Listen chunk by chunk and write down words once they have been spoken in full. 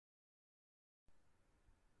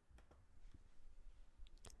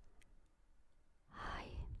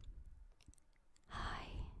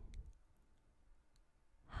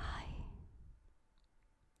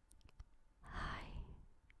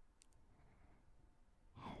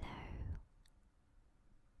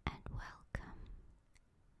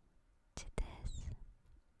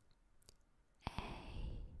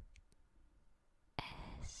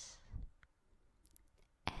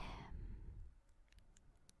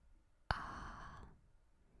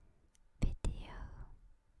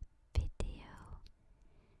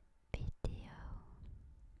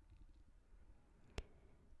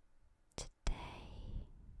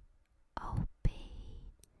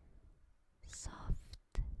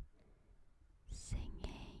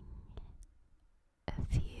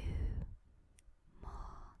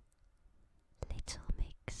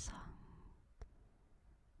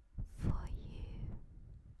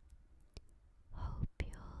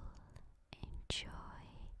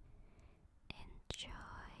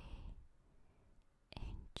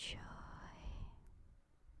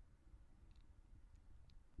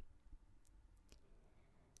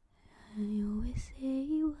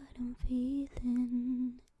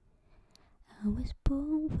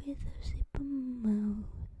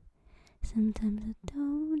Sometimes I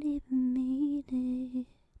don't even mean it.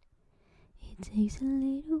 It takes a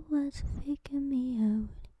little while to figure me out.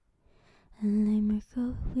 I like my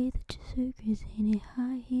coffee with the sugars in it,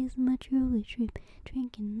 high heels, my jewelry trip,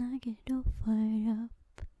 drinking, I get all fired up.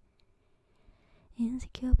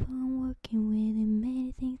 Insecure, but I'm working with it,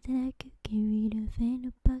 many things that I could get rid of,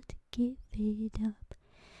 ain't about to give it up.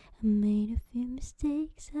 I made a few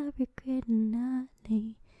mistakes, I regret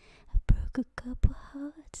nightly. I broke a couple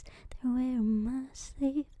hearts that were on my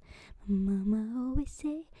sleeve. My mama always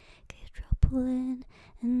say, get trouble in,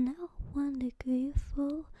 and now I wonder, could you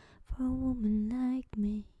fall for a woman like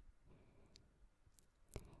me?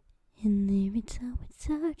 And every time we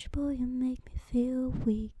touch, boy, you make me feel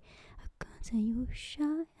weak. I can't tell you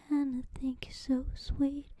shy, and I think you're so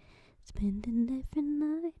sweet. Spending every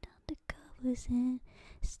night on the covers, and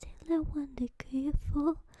still I wonder, could you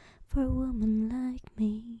fall for a woman like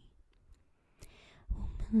me?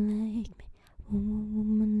 Woman like me,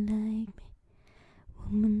 woman like me,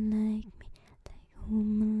 woman like me, like a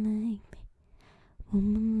woman like me,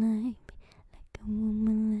 woman like me, like a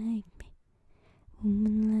woman like me,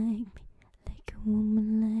 woman like me, like a woman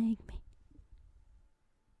like me.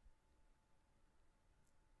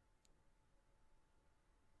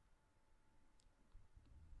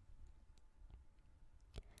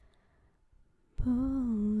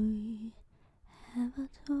 Boy, have I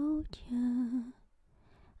told ya?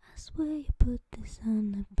 I swear you put the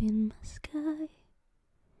sun up in my sky.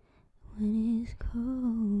 When it's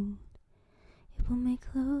cold, you pull me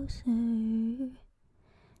closer.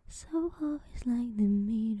 So always like the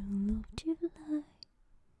middle of July.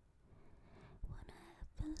 Wanna have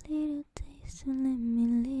a little taste, so let me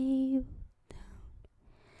lay you down.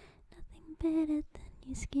 Nothing better than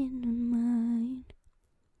your skin on mine.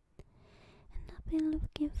 And I've been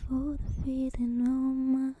looking for the feeling all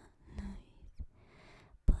my life.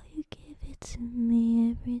 Boy, you give it to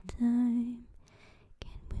me every time.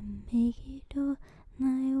 Can we make it all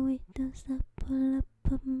night? We don't stop, pull up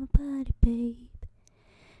on my body, babe.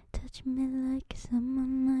 Touch me like a summer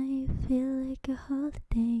night, feel like a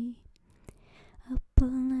holiday. Up all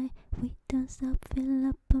night, we don't stop, fill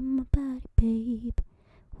up on my body, babe.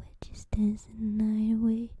 We're just dancing the night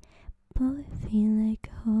away, boy, feel like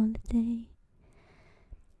a holiday.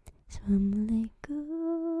 So I'ma let go.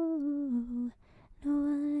 No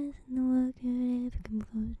one else in the world could ever come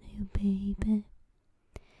close to you, baby.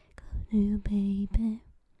 Close to you, baby.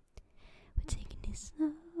 We're taking it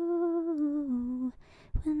slow.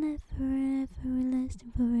 We'll never ever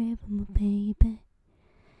lasting forever, my baby.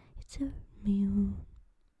 You turn me on.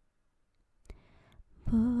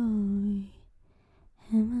 Boy,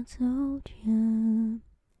 have I told ya?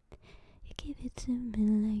 You give it to me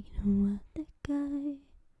like no other guy.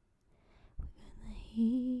 We got the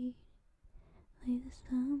heat like the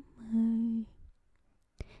summer, and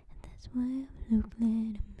that's why I'm so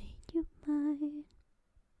glad I made you mine.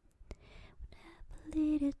 Have a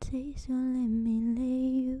little taste, so let me lay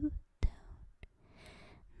you down.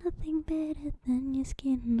 Nothing better than your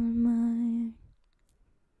skin on mine.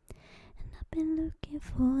 And I've been looking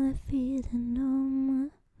for the feeling all my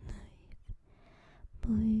life.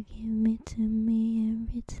 Boy, you give me to me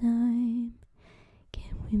every time.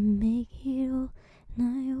 Can we make it all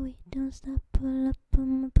night? We don't stop, pull up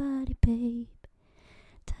on my body, babe.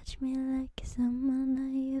 Touch me like a summer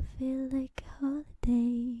night, I feel like a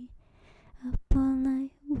holiday. Up all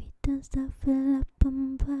night, we don't stop, fill up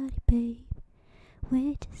on my body, babe.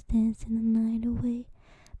 We're just dancing the night away,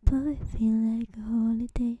 but I feel like a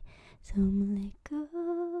holiday. So I'ma let go.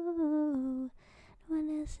 No one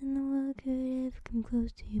else in the world could ever come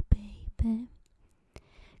close to you, baby.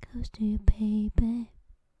 Close to you, baby.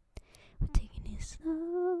 We're taking it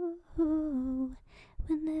slow.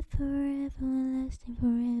 We're never ever lasting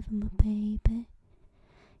forever, my baby.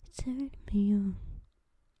 You turn me on.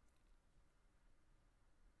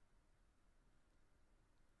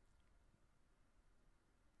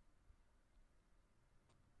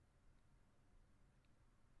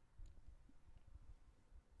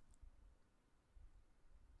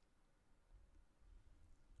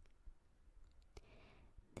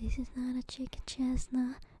 This is not a chicken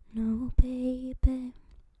chestnut, no baby.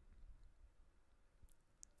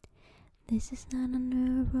 This is not a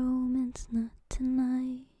new romance, not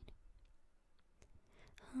tonight.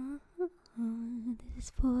 This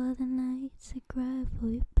is for the nights I cry for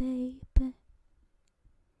you, baby.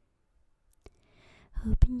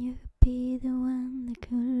 Hoping you could be the one that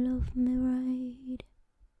could love me right.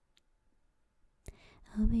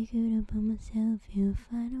 I'll be good about myself, you'll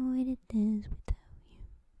find a way to dance without you.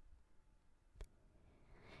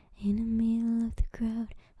 In the middle of the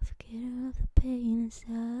crowd, I forget all of the pain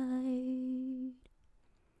inside.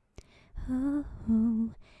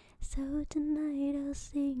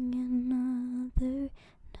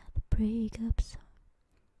 breakup song.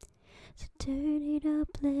 So turn it up,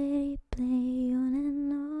 let it play on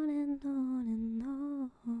and on and on and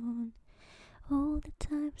on. All the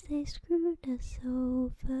times they screwed us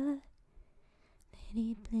over, let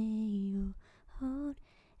it play on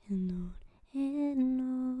and on and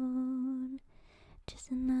on. Just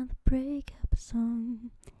another breakup song.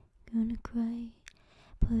 Gonna cry,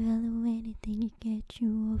 boy, I'll do anything to get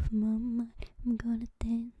you off my mind. I'm gonna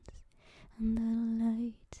dance under the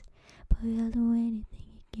lights, boy, I'll do anything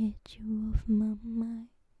to get you off my mind.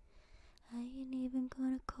 I ain't even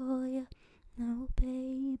gonna call you, no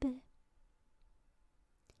baby.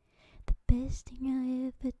 The best thing I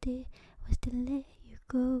ever did was to let you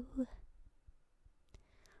go.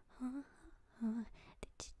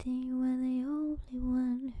 Did you think you were the only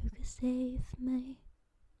one who could save me?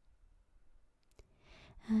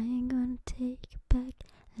 I ain't gonna take you back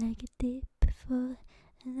like I did before.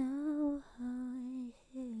 And oh,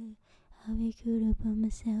 yeah, I'll be good about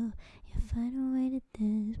myself. You'll find a way to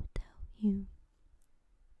dance without you.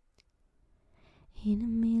 In the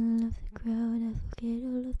middle of the crowd, I forget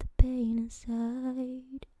all of the pain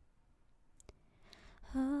inside.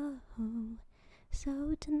 Oh,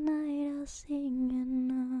 so tonight I'll sing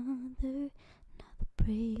another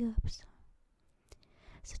breakup song.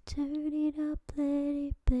 So turn it up, let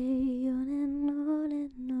it play on and on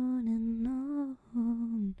and on and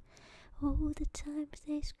on. All the times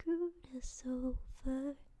they screwed us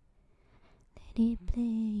over, let it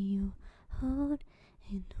play on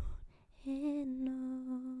and on and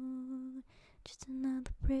on. Just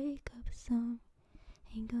another breakup song.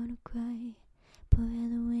 Ain't gonna cry, boy, I'll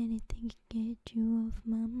do anything to get you off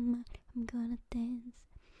my mind. I'm gonna dance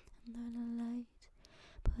under the lights,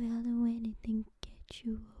 boy, I'll do anything to get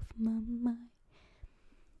you off my mind.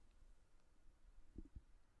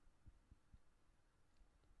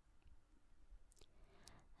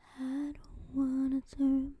 I don't wanna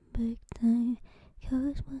turn back time,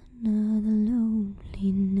 'cause one another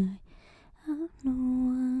lonely night. I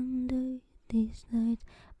know under these lights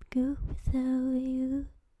I'm good without you.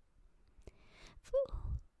 For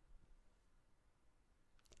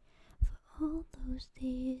all those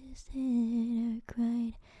tears that I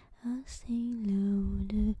cried, I'll sing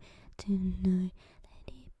louder tonight. Let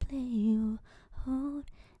it play on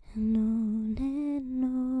and on and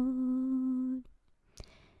on.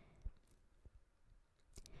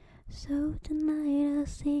 So tonight I'll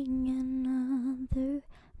sing another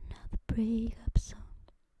breakup song.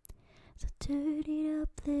 So turn it up,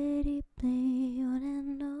 let it play on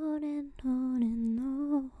and on and on and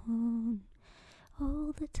on.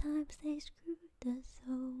 All the times they screwed us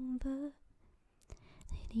over,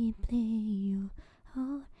 let it play on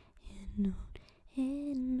and on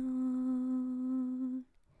and on.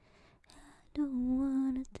 I don't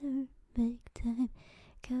wanna turn back time,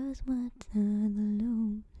 'cause what's another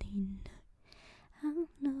lonely night. I'm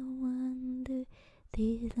no wonder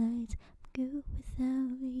these lights, I'm good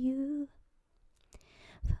without you.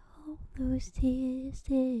 For all those tears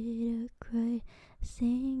that I cried,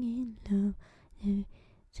 singing louder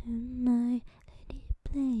tonight. Let it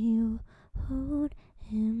play on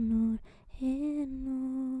and on and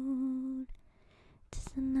on.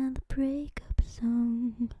 Just another breakup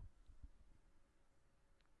song.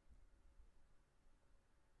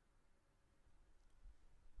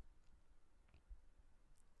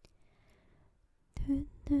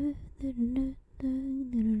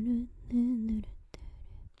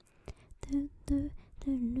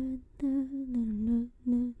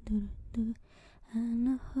 And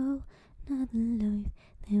a whole nother life,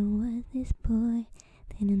 there was this boy,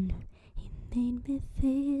 then I knew he made me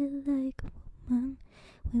feel like a woman.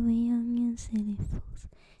 We were young and silly fools,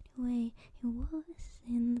 the way he was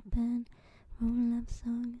in the band, wrote love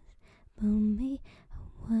songs about me. I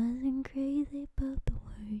wasn't crazy about the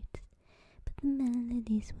words, but the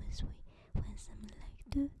melodies were sweet. When something like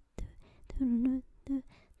do do do do do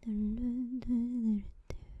do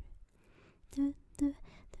do do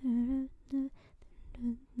do do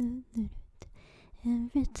do do.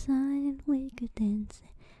 Every time we could dance,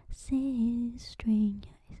 see strange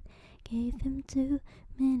eyes. Gave him too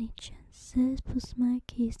many chances, pushed my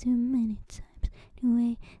keys too many times.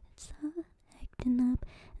 Anyway, it's hard acting up,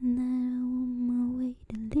 and I on my way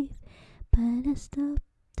to leave, but I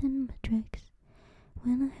stopped in my tracks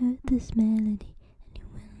when I heard this melody, and it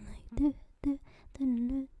went like do do do do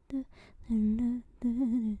do do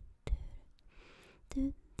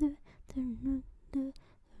do do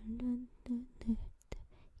do do do.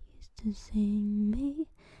 Used to sing me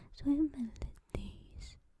sweet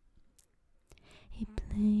melodies. He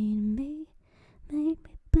played me, made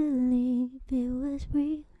me believe it was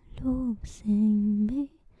real. Oh, sing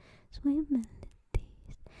me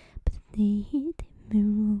they hit me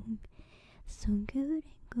wrong. So good and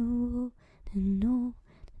go and on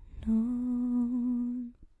and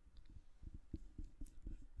on.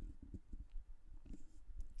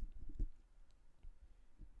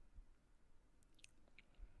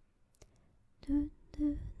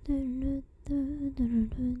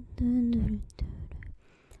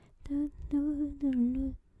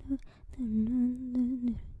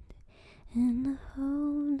 And a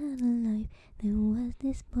whole other life, there was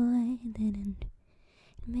this boy that I knew.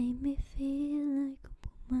 It made me feel like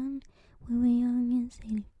a woman when we were young and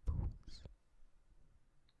silly fools.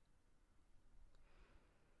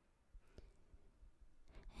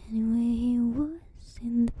 Anyway, he was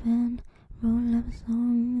in the band, wrote love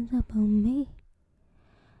songs about me.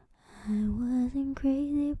 I wasn't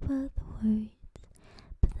crazy about the words,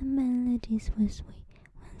 but the melodies were sweet.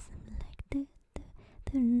 One something like do do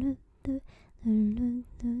do do do do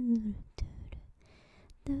do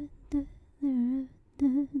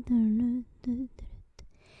do do.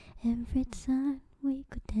 Every time we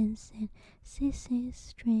could dance and Sissy's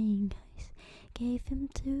string eyes gave him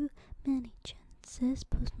too many chances,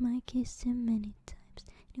 pushed my kiss him many times.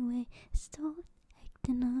 Anyway, I started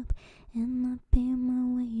acting up and not being my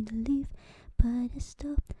way to leave, but I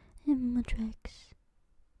stopped in my tracks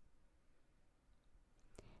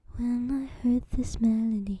when I heard this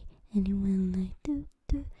melody, and it went like do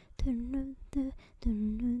do do do do do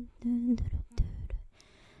do do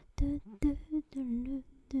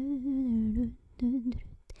do.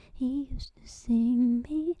 He used to sing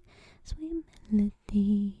me sweet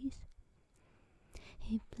melodies.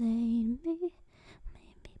 He played me,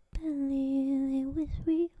 made me believe it was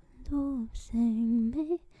real love. Sang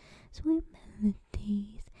me sweet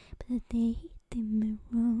melodies, but they did me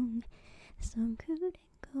wrong. The song couldn't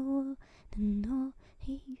go on and on.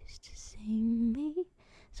 He used to sing me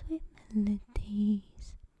sweet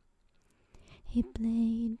melodies. He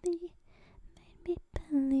played me, made me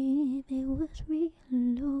believe it was real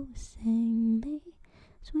love. Sang me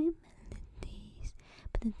sweet melodies,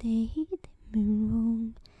 but they did me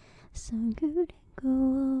wrong. The song couldn't go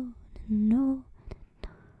on and on.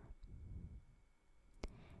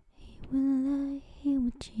 He would lie, he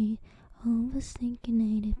would cheat, always thinking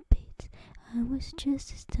 80 beats. I was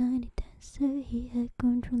just a tiny dancer, he had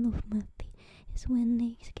control of my feet. It's when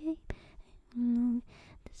they escape along,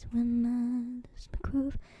 that's when I lost my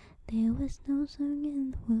groove. There was no song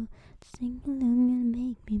in the world to sing along and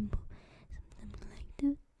make me move. Something like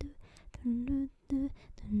do do do do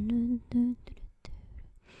do do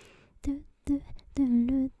do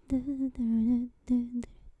do do do do.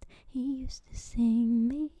 He used to sing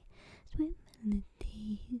me sweet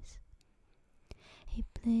melodies. He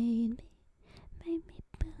played me, made me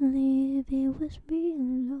believe it was real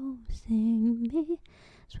love. Sang me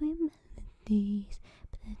sweet melodies,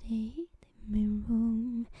 but they did me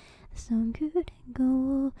wrong. The song couldn't go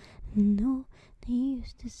on and on. He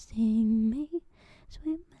used to sing me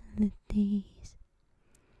sweet melodies.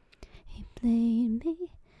 He played me,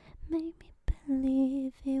 made me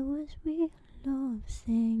believe it was real love.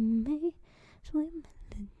 Sang me sweet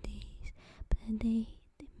melodies, but they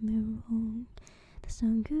did me wrong. The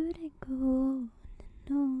song couldn't go on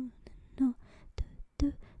and on and on. Do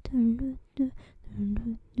do do do do do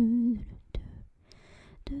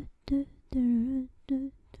do do do do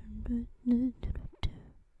do do do do.